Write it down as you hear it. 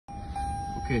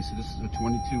Okay, so this is a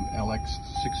 22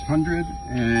 LX600,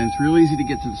 and it's real easy to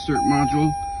get to the CERT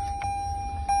module.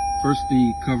 First,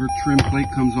 the cover trim plate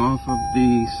comes off of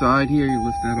the side here. You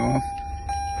lift that off,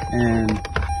 and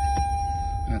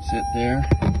that's it there.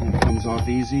 And it comes off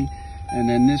easy. And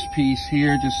then this piece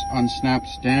here just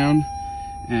unsnaps down,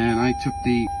 and I took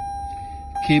the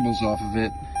cables off of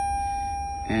it,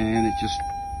 and it just,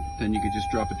 then you could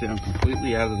just drop it down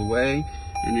completely out of the way.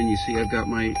 And then you see I've got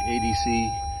my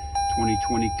ADC-2021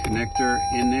 connector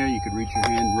in there. You could reach your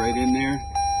hand right in there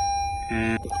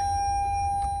and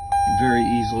very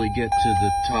easily get to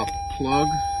the top plug,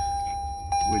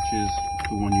 which is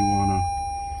the one you want to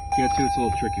get to. It's a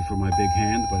little tricky for my big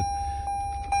hand, but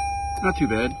not too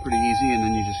bad, pretty easy. And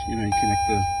then you just, you connect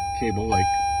the cable like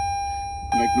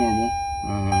normal.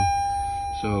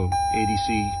 So ADC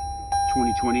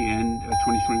 2020 and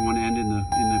 2021 end in the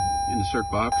CERT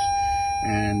box,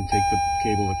 and take the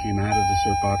cable that came out of the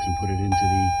CERT box and put it into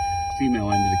the female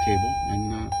end of the cable,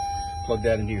 and plug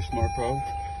that into your Smart Pro,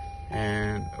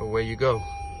 and away you go.